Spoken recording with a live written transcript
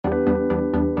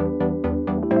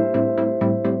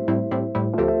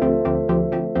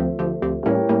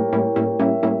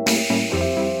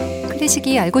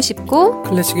클래식이 알고 싶고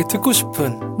클래식이 듣고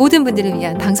싶은 모든 분들을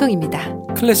위한 방송입니다.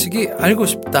 클래식이 알고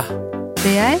싶다.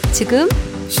 레알 지금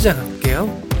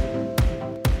시작할게요.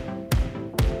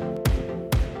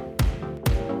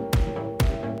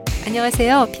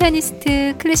 안녕하세요.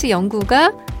 피아니스트 클래식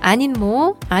연구가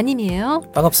아님모 아님이에요.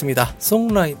 반갑습니다.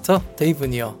 송라이터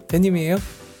데이브니어 데님이에요.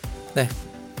 네,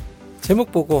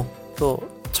 제목 보고 또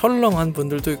철렁한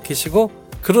분들도 계시고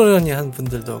그러려니 한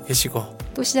분들도 계시고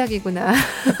또 시작이구나.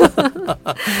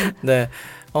 네,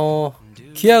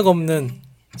 기약 없는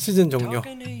시즌 종료.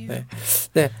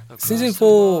 네, 시즌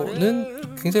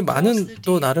 4는 굉장히 많은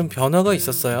또 나름 변화가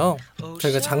있었어요.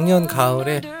 저희가 작년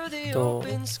가을에 또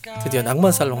드디어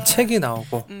낭만살롱 책이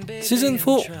나오고 시즌 4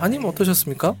 아니면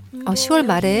어떠셨습니까? 10월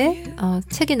말에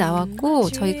책이 나왔고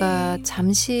저희가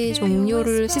잠시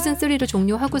종료를 시즌 3를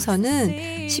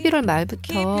종료하고서는 11월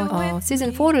말부터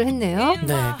시즌 4를 했네요.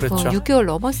 네, 그렇죠. 6개월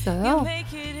넘었어요.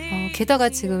 게다가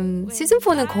지금 시즌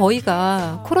 4는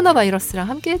거의가 코로나 바이러스랑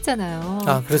함께 했잖아요.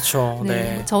 아, 그렇죠.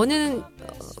 네. 저는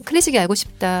클래식이 알고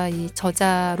싶다 이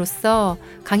저자로서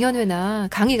강연회나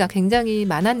강의가 굉장히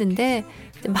많았는데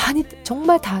많이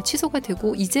정말 다 취소가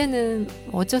되고 이제는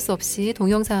어쩔 수 없이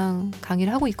동영상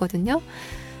강의를 하고 있거든요.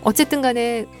 어쨌든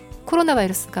간에 코로나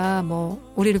바이러스가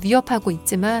우리를 위협하고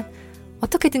있지만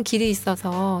어떻게든 길이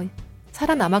있어서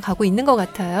살아남아 가고 있는 것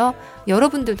같아요.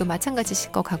 여러분들도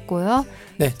마찬가지실 것 같고요.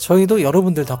 네, 저희도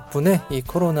여러분들 덕분에 이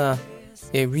코로나의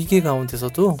위기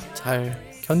가운데서도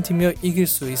잘 견디며 이길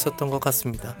수 있었던 것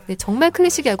같습니다. 네, 정말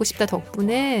클래식이 알고 싶다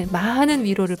덕분에 많은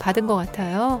위로를 받은 것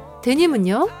같아요.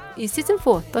 데님은요? 이 시즌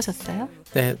 4 어떠셨어요?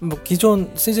 네,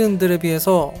 기존 시즌들에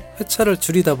비해서 회차를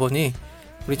줄이다 보니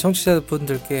우리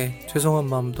청취자분들께 죄송한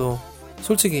마음도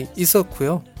솔직히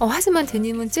있었고요. 하지만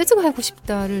데님은 재즈가 알고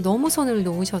싶다를 너무 손을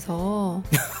놓으셔서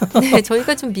네,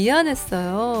 저희가 좀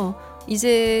미안했어요.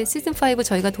 이제 시즌5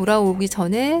 저희가 돌아오기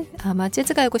전에 아마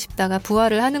재즈가 알고 싶다가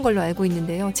부활을 하는 걸로 알고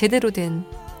있는데요. 제대로 된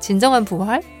진정한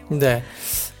부활? 네.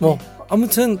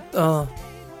 아무튼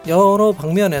여러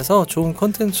방면에서 좋은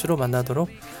콘텐츠로 만나도록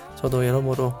저도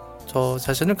여러모로 저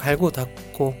자신을 갈고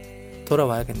닦고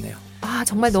돌아와야겠네요.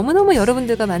 정말 너무너무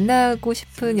여러분들과 만나고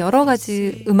싶은 여러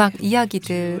가지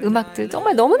음악들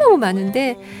정말 너무너무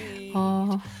많은데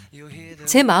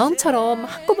제 마음처럼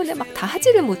한꺼번에 막 다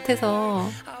하지를 못해서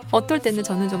어떨 때는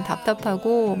저는 좀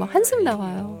답답하고 막 한숨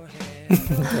나와요.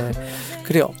 네,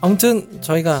 그래요. 아무튼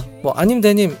저희가 아님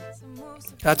대님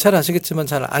잘 아시겠지만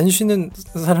잘 안 쉬는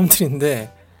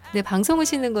사람들인데 네, 방송을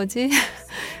쉬는 거지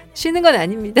쉬는 건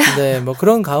아닙니다. 네,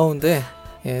 그런 가운데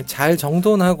잘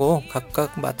정돈하고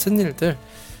각각 맡은 일들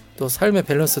또 삶의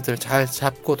밸런스들 잘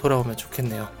잡고 돌아오면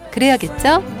좋겠네요.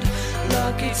 그래야겠죠?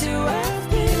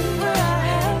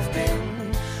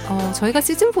 저희가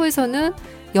시즌4에서는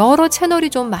여러 채널이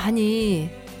좀 많이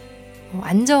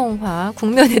안정화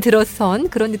국면에 들어선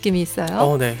그런 느낌이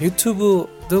있어요. 네,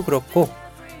 유튜브도 그렇고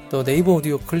또 네이버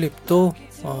오디오 클립도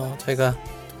저희가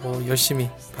열심히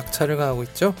박차를 가하고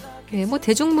있죠. 네,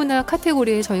 대중문화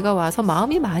카테고리에 저희가 와서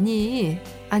마음이 많이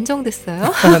안정됐어요.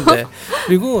 네.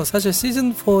 그리고 사실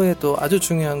시즌4에 또 아주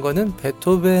중요한 거는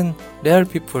베토벤 레알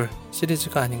피플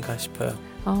시리즈가 아닌가 싶어요.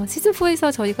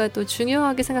 시즌4에서 저희가 또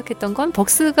중요하게 생각했던 건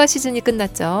벅스가 시즌이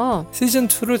끝났죠.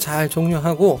 시즌2를 잘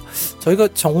종료하고 저희가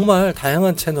정말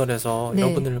다양한 채널에서 네.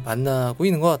 여러분들을 만나고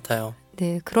있는 것 같아요.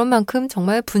 네, 그런 만큼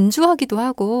정말 분주하기도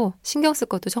하고 신경 쓸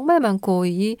것도 정말 많고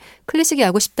이 클래식이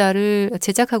알고 싶다를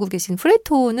제작하고 계신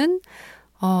프레토는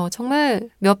정말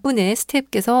몇 분의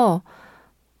스태프께서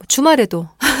주말에도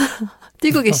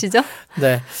뛰고 계시죠?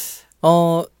 네,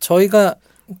 저희가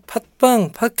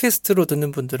팟캐스트로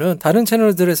듣는 분들은 다른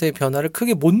채널들에서의 변화를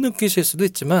크게 못 느끼실 수도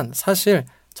있지만 사실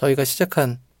저희가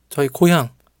시작한 저희 고향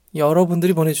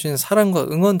여러분들이 보내주신 사랑과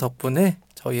응원 덕분에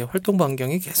저희의 활동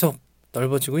반경이 계속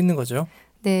넓어지고 있는 거죠.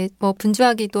 네,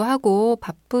 분주하기도 하고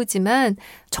바쁘지만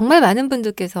정말 많은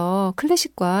분들께서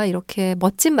클래식과 이렇게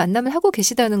멋진 만남을 하고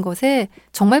계시다는 것에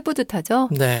정말 뿌듯하죠.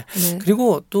 네.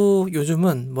 그리고 또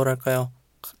요즘은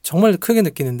정말 크게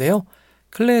느끼는데요.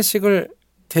 클래식을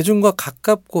대중과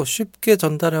가깝고 쉽게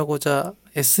전달하고자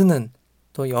애쓰는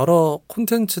또 여러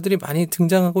콘텐츠들이 많이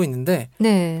등장하고 있는데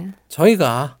네.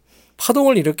 저희가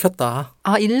파동을 일으켰다.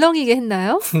 일렁이게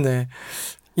했나요? 네.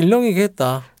 일렁이게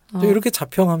했다. 또 이렇게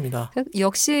자평합니다.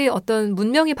 역시 어떤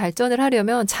문명이 발전을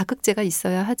하려면 자극제가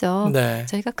있어야 하죠. 네.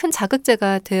 저희가 큰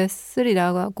자극제가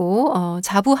됐으리라고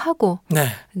자부하고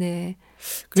네.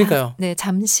 그러니까요.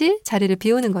 잠시 자리를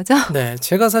비우는 거죠. 네,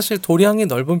 제가 사실 도량이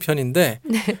넓은 편인데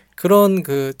네. 그런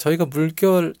저희가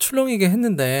물결 출렁이게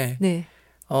했는데 네.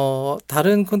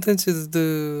 다른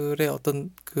콘텐츠들의 어떤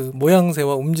그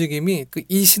모양새와 움직임이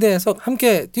이 시대에서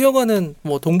함께 뛰어가는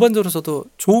동반자로서도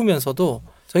좋으면서도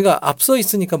저희가 앞서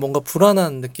있으니까 뭔가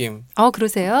불안한 느낌.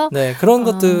 그러세요? 네, 그런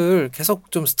것들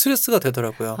계속 좀 스트레스가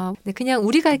되더라고요. 네, 그냥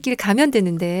우리 갈 길 가면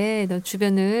되는데 너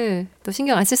주변을 또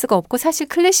신경 안 쓸 수가 없고 사실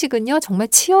클래식은요 정말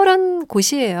치열한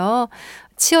곳이에요.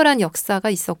 치열한 역사가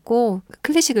있었고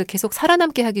클래식을 계속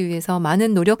살아남게 하기 위해서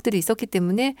많은 노력들이 있었기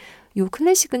때문에 이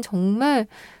클래식은 정말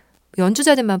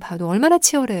연주자들만 봐도 얼마나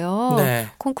치열해요. 네.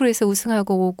 콩쿠르에서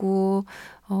우승하고 오고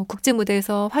국제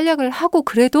무대에서 활약을 하고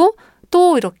그래도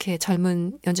또 이렇게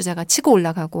젊은 연주자가 치고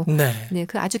올라가고 네. 네,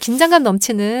 그 아주 긴장감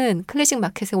넘치는 클래식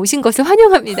마켓에 오신 것을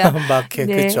환영합니다. 마켓,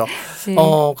 네. 그렇죠. 네.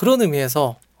 그런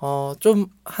의미에서 좀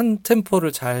한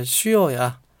템포를 잘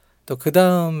쉬어야 또 그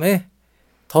다음에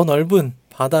더 넓은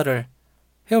바다를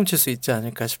헤엄칠 수 있지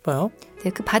않을까 싶어요.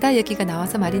 네, 그 바다 얘기가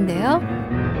나와서 말인데요.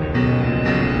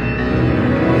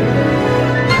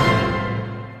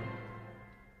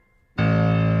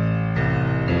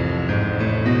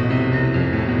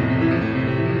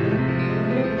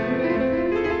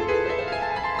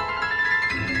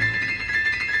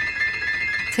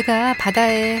 제가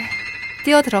바다에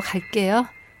뛰어들어갈게요.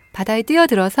 바다에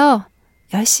뛰어들어서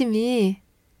열심히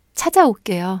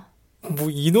찾아올게요. 뭐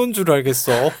인원 줄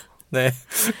알겠어. 네,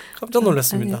 깜짝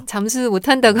놀랐습니다. 아니, 잠수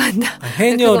못한다고 한다.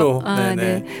 해녀로.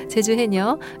 네, 제주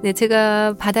해녀. 네,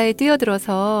 제가 바다에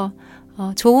뛰어들어서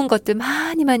좋은 것들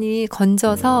많이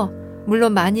건져서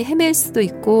물론 많이 헤맬 수도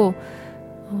있고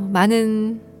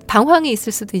많은 방황이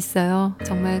있을 수도 있어요.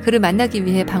 정말 그를 만나기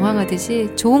위해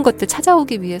방황하듯이 좋은 것들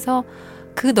찾아오기 위해서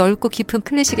그 넓고 깊은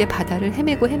클래식의 바다를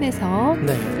헤매서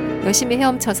네. 열심히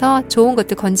헤엄쳐서 좋은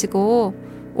것들 건지고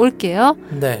올게요.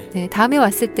 네. 네, 다음에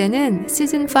왔을 때는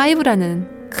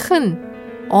시즌5라는 큰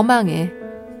어망에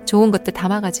좋은 것들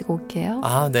담아가지고 올게요.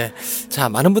 아, 네. 자,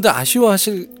 많은 분들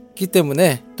아쉬워하시기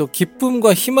때문에 또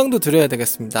기쁨과 희망도 드려야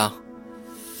되겠습니다.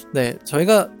 네,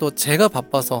 저희가 또 제가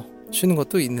바빠서 쉬는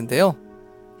것도 있는데요.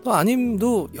 또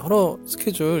아님도 여러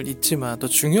스케줄 있지만 또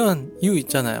중요한 이유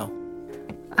있잖아요.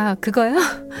 아, 그거요?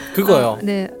 그거요.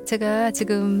 네, 제가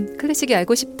지금 클래식이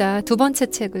알고 싶다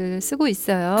 2번째 책을 쓰고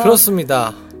있어요.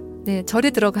 그렇습니다. 네,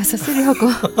 절에 들어가서 쓰려고.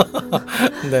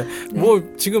 네, 뭐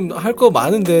지금 할 거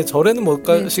많은데 절에는 못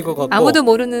가실 것 같고. 아무도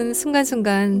모르는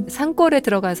순간순간 산골에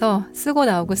들어가서 쓰고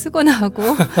나오고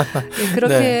네,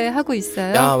 그렇게 네. 하고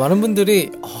있어요. 야, 많은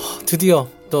분들이 드디어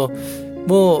또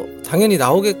뭐 당연히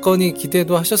나오겠거니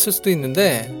기대도 하셨을 수도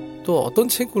있는데 또 어떤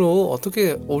책으로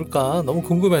어떻게 올까 너무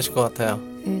궁금해하실 것 같아요.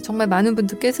 네, 정말 많은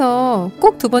분들께서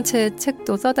꼭 2번째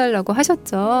책도 써달라고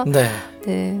하셨죠. 네.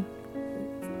 네.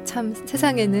 참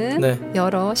세상에는 네.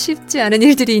 여러 쉽지 않은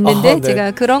일들이 있는데 네.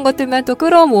 제가 그런 것들만 또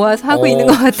끌어모아서 하고 있는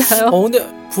것 같아요. 근데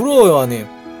부러워요, 아님.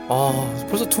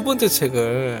 벌써 2번째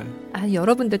책을.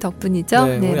 여러분들 덕분이죠.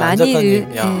 네,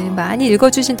 많이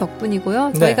읽어주신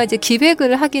덕분이고요. 저희가 이제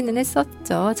기획을 하기는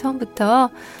했었죠. 처음부터.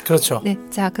 그렇죠. 네,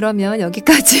 자 그러면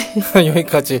여기까지.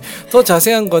 여기까지. 더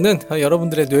자세한 거는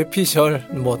여러분들의 뇌피셜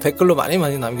댓글로 많이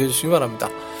남겨주시기 바랍니다.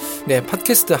 네,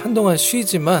 팟캐스트 한동안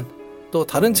쉬지만 또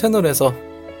다른 채널에서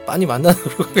많이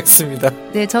만나도록 하겠습니다.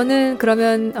 네, 저는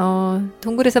그러면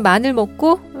동굴에서 마늘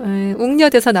먹고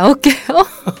웅녀돼서 나올게요.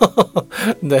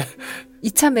 네.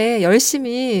 이참에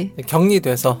열심히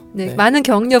격리돼서 네. 많은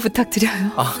격려 부탁드려요.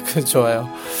 좋아요.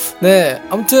 네,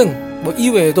 아무튼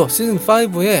이외에도 시즌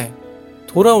 5에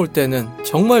돌아올 때는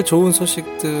정말 좋은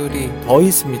소식들이 더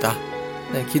있습니다.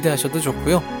 네, 기대하셔도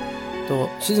좋고요. 또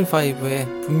시즌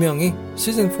 5에 분명히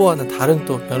시즌 4와는 다른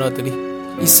또 변화들이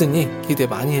있으니 기대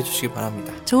많이 해주시기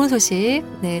바랍니다. 좋은 소식.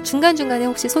 네, 중간중간에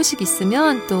혹시 소식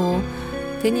있으면 또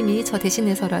대님이 저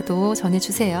대신해서라도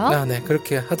전해주세요. 네,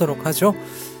 그렇게 하도록 하죠.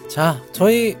 자,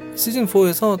 저희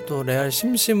시즌4에서 또 레알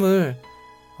심심을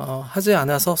하지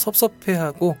않아서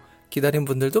섭섭해하고 기다린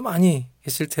분들도 많이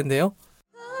계실 텐데요.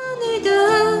 오늘도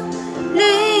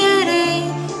레알에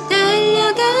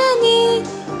달려가는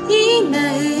이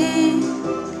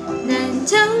마음 난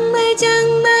정말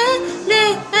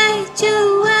레알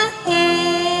좋아해.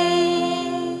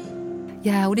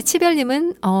 야, 우리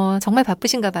치별님은 정말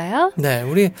바쁘신가 봐요. 네,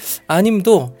 우리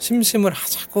아님도 심심을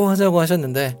하자고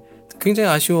하셨는데 굉장히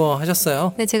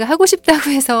아쉬워하셨어요. 네, 제가 하고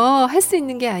싶다고 해서 할 수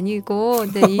있는 게 아니고,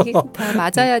 네, 이게 다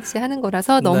맞아야지 하는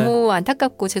거라서 너무 네.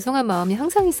 안타깝고 죄송한 마음이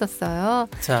항상 있었어요.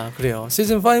 자, 그래요.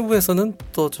 시즌 5에서는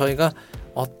또 저희가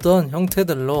어떤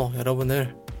형태들로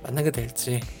여러분을 만나게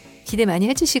될지 기대 많이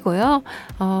해주시고요.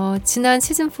 지난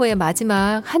시즌 4의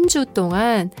마지막 한 주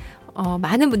동안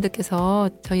많은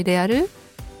분들께서 저희 레아를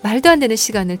말도 안 되는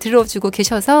시간을 들어주고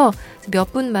계셔서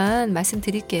몇 분만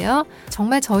말씀드릴게요.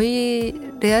 정말 저희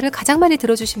레알을 가장 많이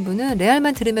들어주신 분은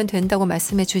레알만 들으면 된다고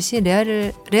말씀해 주신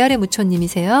레알의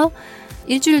무초님이세요.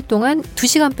 일주일 동안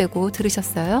 2시간 빼고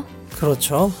들으셨어요.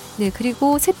 그렇죠. 네,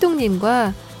 그리고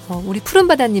새똥님과 우리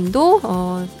푸른바다님도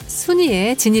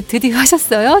순위에 진입 드디어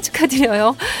하셨어요.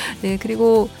 축하드려요. 네,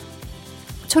 그리고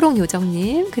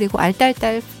초록요정님, 그리고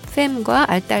알딸딸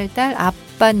fem과 알딸딸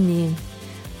아빠님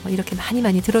이렇게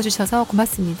많이 들어주셔서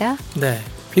고맙습니다. 네,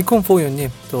 비콘포유님,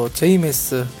 또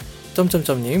제이메스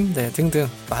점점점님, 네, 등등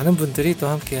많은 분들이 또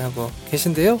함께하고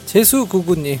계신데요.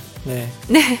 제수구구님, 네,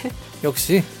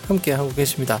 역시 함께하고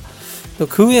계십니다. 또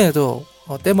그 외에도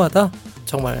때마다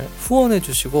정말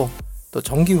후원해주시고 또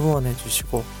정기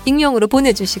후원해주시고 익명으로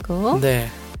보내주시고, 네,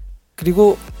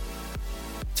 그리고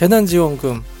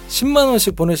재난지원금 10만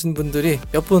원씩 보내신 분들이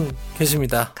몇 분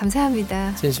계십니다.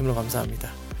 감사합니다. 진심으로 감사합니다.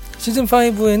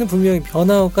 시즌5에는 분명히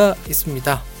변화가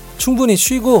있습니다. 충분히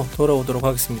쉬고 돌아오도록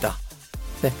하겠습니다.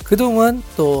 네, 그동안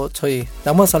또 저희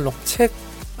낭만살롱 책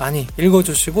많이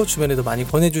읽어주시고 주변에도 많이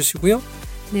권해주시고요.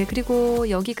 네, 그리고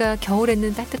여기가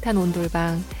겨울에는 따뜻한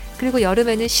온돌방, 그리고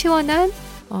여름에는 시원한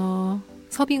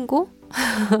서빙고.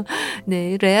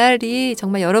 네, 레알이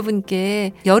정말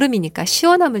여러분께 여름이니까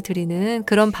시원함을 드리는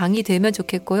그런 방이 되면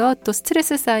좋겠고요. 또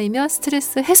스트레스 쌓이면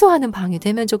스트레스 해소하는 방이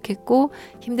되면 좋겠고,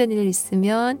 힘든 일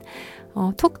있으면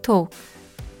톡톡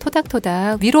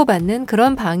토닥토닥 위로받는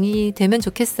그런 방이 되면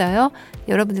좋겠어요.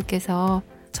 여러분들께서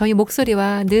저희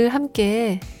목소리와 늘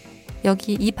함께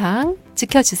여기 이 방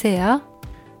지켜주세요.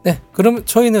 네, 그럼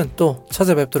저희는 또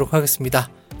찾아뵙도록 하겠습니다.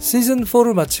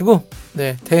 시즌4를 마치고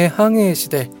네, 대항해의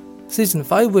시대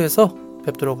시즌5에서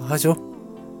뵙도록 하죠.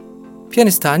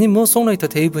 피아니스트 아닌 송라이터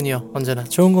데이브니어 언제나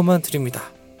좋은 것만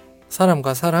드립니다.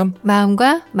 사람과 사람,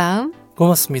 마음과 마음,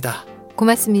 고맙습니다.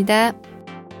 고맙습니다.